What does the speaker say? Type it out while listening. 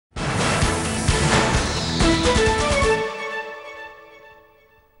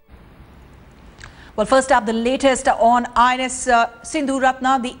Well, first up, the latest on INS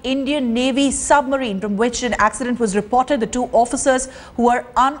Sindhuratna, the Indian Navy submarine from which an accident was reported. The two officers who are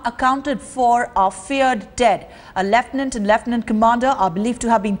unaccounted for are feared dead. A lieutenant and lieutenant commander are believed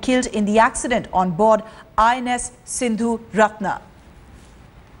to have been killed in the accident on board INS Sindhuratna.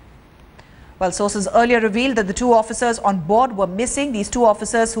 Well, sources earlier revealed that the two officers on board were missing. These two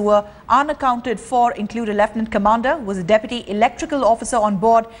officers who were unaccounted for include a lieutenant commander, who was a deputy electrical officer on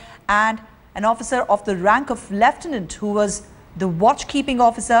board, and an officer of the rank of lieutenant who was the watch-keeping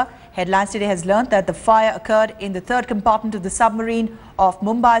officer. Headlines today has learnt that the fire occurred in the third compartment of the submarine off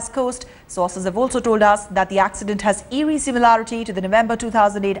Mumbai's coast. Sources have also told us that the accident has eerie similarity to the November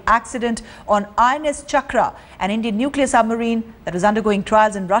 2008 accident on INS Chakra, an Indian nuclear submarine that was undergoing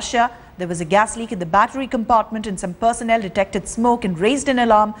trials in Russia. There was a gas leak in the battery compartment and some personnel detected smoke and raised an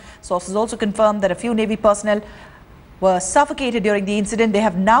alarm. Sources also confirmed that a few Navy personnel were suffocated during the incident. They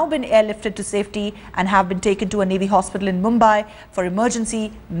have now been airlifted to safety and have been taken to a Navy hospital in Mumbai for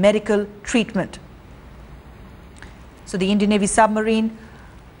emergency medical treatment. So the Indian Navy submarine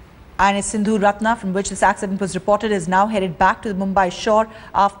INS Sindhuratna, from which this accident was reported, is now headed back to the Mumbai shore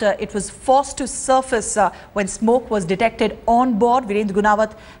after it was forced to surface when smoke was detected on board. Virendra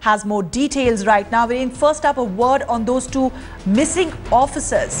Gunawat has more details right now. Virendra, first up, a word on those two missing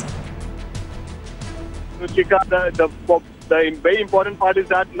officers. The very important part is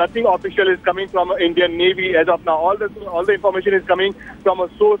that nothing official is coming from Indian Navy as of now. All the information is coming from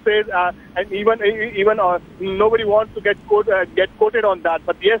sources, and even nobody wants to get quoted on that.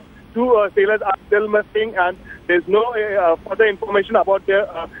 But yes, two sailors are still missing, and there's no further information about their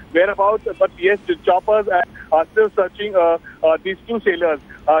whereabouts. But yes, the choppers are still searching these two sailors.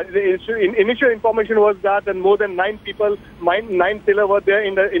 The initial information was that more than 9 sailors were there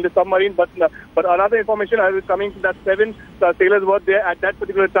in the submarine. But another information is coming that 7 sailors were there at that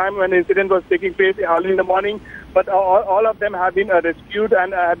particular time when the incident was taking place early in the morning. But all of them have been rescued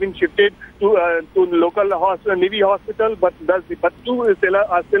and have been shifted to local Navy hospital. But 2 sailors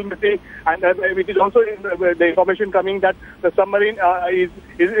are still missing, and it is also the information coming that the submarine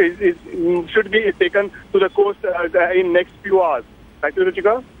should be taken to the coast in next few hours. Thank you,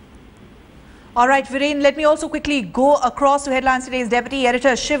 Ruchika. All right, Virendra, let me also quickly go across to Headlines Today's Deputy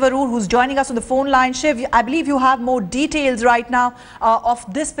Editor Shiv Arur, who's joining us on the phone line. Shiv, I believe you have more details right now of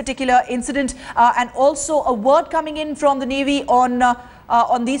this particular incident, and also a word coming in from the Navy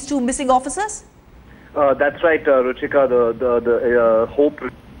on these two missing officers. That's right, Ruchika. The hope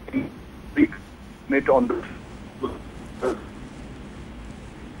on the.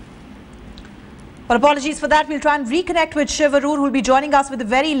 Well, apologies for that. We'll try and reconnect with Shiv Arur, who will be joining us with the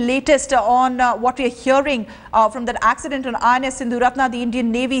very latest on what we are hearing from that accident on INS Sindhuratna, the Indian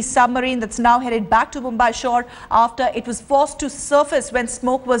Navy submarine that's now headed back to Mumbai shore after it was forced to surface when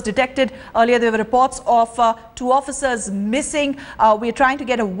smoke was detected. Earlier, there were reports of 2 officers missing. We're trying to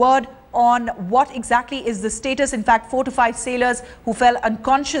get a word on what exactly is the status. In fact, 4 to 5 sailors who fell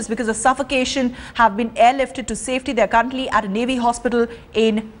unconscious because of suffocation have been airlifted to safety. They're currently at a Navy hospital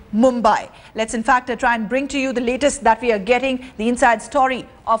in Mumbai. Let's in fact try and bring to you the latest that we are getting, the inside story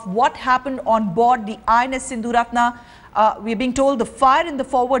of what happened on board the INS Sindhuratna. We are being told the fire in the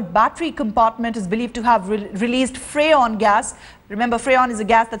forward battery compartment is believed to have released Freon gas. Remember, Freon is a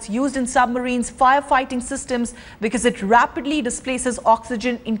gas that's used in submarines' firefighting systems because it rapidly displaces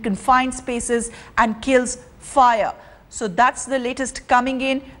oxygen in confined spaces and kills fire. So that's the latest coming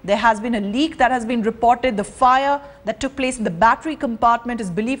in. There has been a leak that has been reported. The fire that took place in the battery compartment is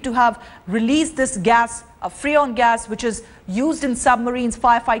believed to have released this gas, Freon gas, which is used in submarines'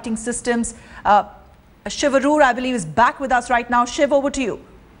 firefighting systems. Shiv Arur, I believe, is back with us right now. Shiv, over to you.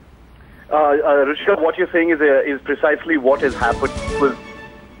 Ruchika, what you're saying is precisely what has happened.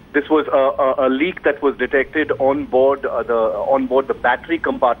 This was a leak that was detected on board the battery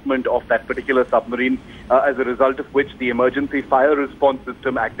compartment of that particular submarine, as a result of which the emergency fire response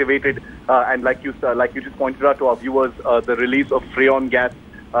system activated, and like you just pointed out to our viewers, the release of Freon gas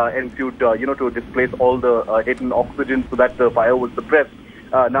ensued, to displace all the hidden oxygen so that the fire was suppressed.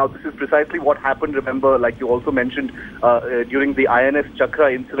 Now, this is precisely what happened, remember, like you also mentioned, during the INS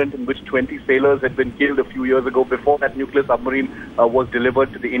Chakra incident in which 20 sailors had been killed a few years ago before that nuclear submarine was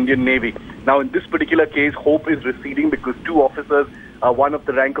delivered to the Indian Navy. Now, in this particular case, hope is receding because 2 officers, one of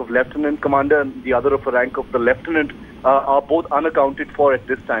the rank of lieutenant commander and the other of the rank of the lieutenant, are both unaccounted for at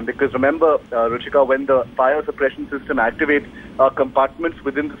this time. Because remember, Ruchika, when the fire suppression system activates, compartments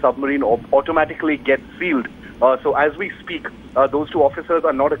within the submarine automatically get sealed. So as we speak, those 2 officers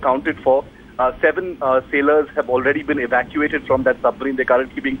are not accounted for. 7 sailors have already been evacuated from that submarine. They're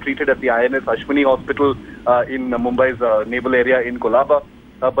currently being treated at the INS Ashwini hospital in Mumbai's naval area in Kolaba.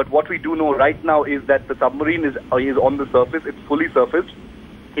 But what we do know right now is that the submarine is on the surface. It's fully surfaced.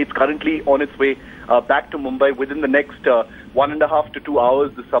 It's currently on its way back to Mumbai. Within the next 1.5 to 2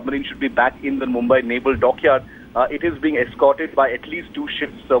 hours, the submarine should be back in the Mumbai naval dockyard. It is being escorted by at least 2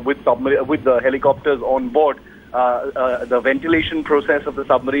 ships with the helicopters on board. The ventilation process of the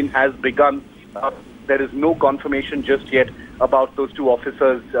submarine has begun. There is no confirmation just yet about those 2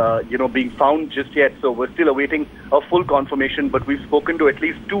 officers, being found just yet. So we're still awaiting a full confirmation. But we've spoken to at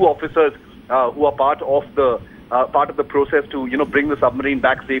least 2 officers who are part of the process to, bring the submarine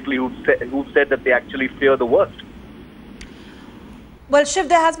back safely. Who've said that they actually fear the worst. Well, Shiv,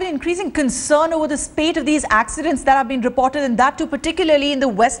 there has been increasing concern over the spate of these accidents that have been reported, and that too particularly in the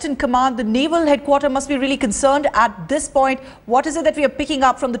Western Command. The naval headquarters must be really concerned at this point. What is it that we are picking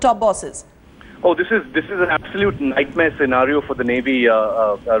up from the top bosses? Oh, this is an absolute nightmare scenario for the Navy,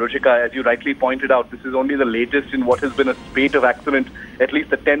 Ruchika. As you rightly pointed out, this is only the latest in what has been a spate of accident, at least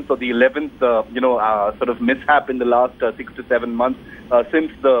the 10th or the 11th, sort of mishap in the last 6 to 7 months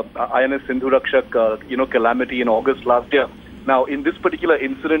since the INS Sindhuratna, calamity in August last year. Now, in this particular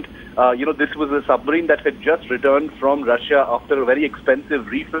incident, this was a submarine that had just returned from Russia after a very expensive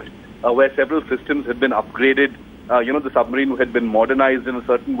refit where several systems had been upgraded. The submarine had been modernized in a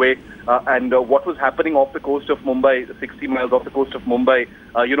certain way. And what was happening off the coast of Mumbai, 60 miles off the coast of Mumbai,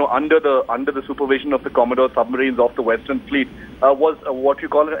 under the supervision of the Commodore submarines of the Western Fleet, was what you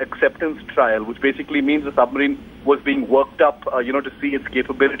call an acceptance trial, which basically means the submarine was being worked up, to see its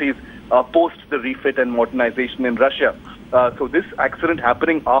capabilities post the refit and modernization in Russia. So this accident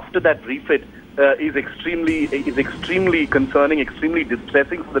happening after that refit is extremely concerning, extremely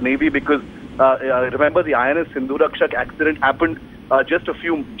distressing for the Navy, because remember, the INS Sindhuratna accident happened just a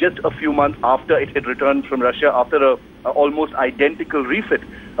few months after it had returned from Russia after a almost identical refit.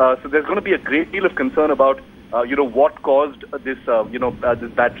 So there's going to be a great deal of concern about what caused this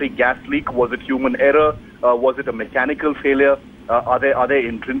this battery gas leak. Was it human error? Was it a mechanical failure? Are there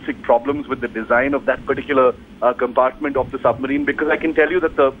intrinsic problems with the design of that particular compartment of the submarine? Because I can tell you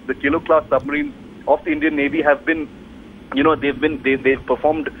that the Kilo class submarines of the Indian Navy have been, they've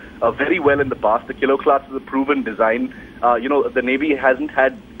performed very well in the past. The Kilo class is a proven design. The Navy hasn't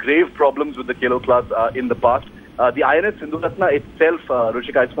had grave problems with the Kilo class in the past. The INS Sindhuratna itself,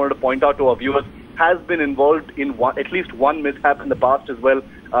 Ruchika, I just wanted to point out to our viewers, has been involved in at least one mishap in the past as well,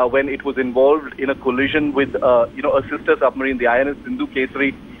 when it was involved in a collision with, a sister submarine, the INS Sindhu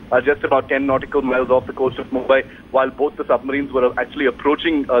Kesari, just about 10 nautical miles off the coast of Mumbai, while both the submarines were actually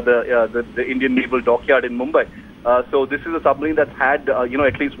approaching the Indian naval dockyard in Mumbai. So this is a submarine that's had,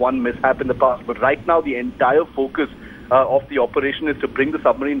 at least one mishap in the past. But right now, the entire focus of the operation is to bring the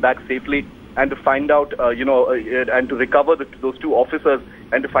submarine back safely and to find out, and to recover those 2 officers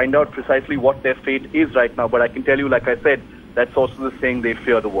and to find out precisely what their fate is right now. But I can tell you, like I said, that sources are saying they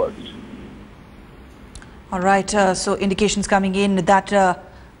fear the worst. All right. So indications coming in that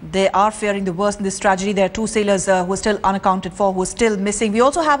they are fearing the worst in this tragedy. There are 2 sailors who are still unaccounted for, who are still missing. We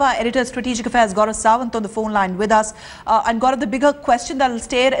also have our editor of Strategic Affairs, Gaurav Sawant, on the phone line with us. And Gaurav, the bigger question that will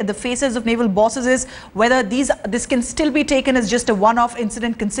stare at the faces of naval bosses is whether this can still be taken as just a one-off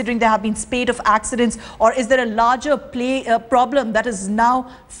incident, considering there have been spate of accidents, or is there a larger problem that is now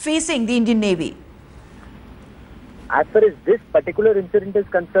facing the Indian Navy? As far as this particular incident is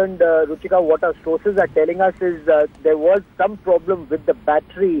concerned, Ruchika, what our sources are telling us is there was some problem with the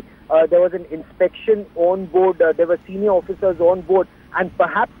battery. There was an inspection on board. There were senior officers on board, and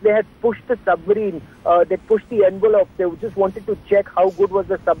perhaps they had pushed the submarine. They pushed the envelope. They just wanted to check how good was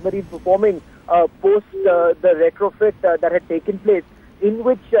the submarine performing post the retrofit that had taken place, in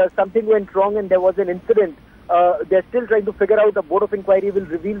which something went wrong and there was an incident. They're still trying to figure out. The Board of Inquiry will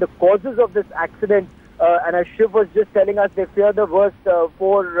reveal the causes of this accident. And as Shiv was just telling us, they fear the worst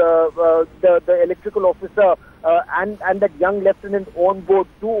for the electrical officer and that young lieutenant on board.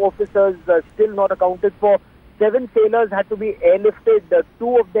 2 officers still not accounted for. 7 sailors had to be airlifted.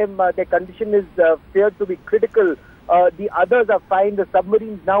 2 of them, their condition is feared to be critical. The others are fine. The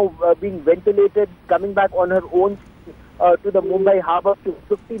submarine is now being ventilated, coming back on her own to the Mumbai harbour, to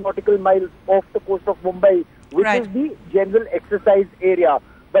 50 nautical miles off the coast of Mumbai, which is the general exercise area.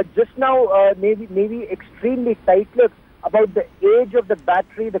 But just now, Navy extremely tight-lipped about the age of the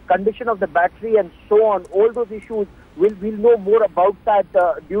battery, the condition of the battery, and so on. All those issues, we'll know more about that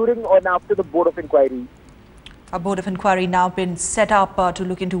during or after the Board of Inquiry. A Board of Inquiry now been set up to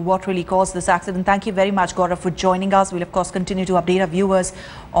look into what really caused this accident. Thank you very much, Gaurav, for joining us. We'll, of course, continue to update our viewers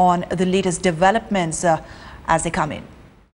on the latest developments as they come in.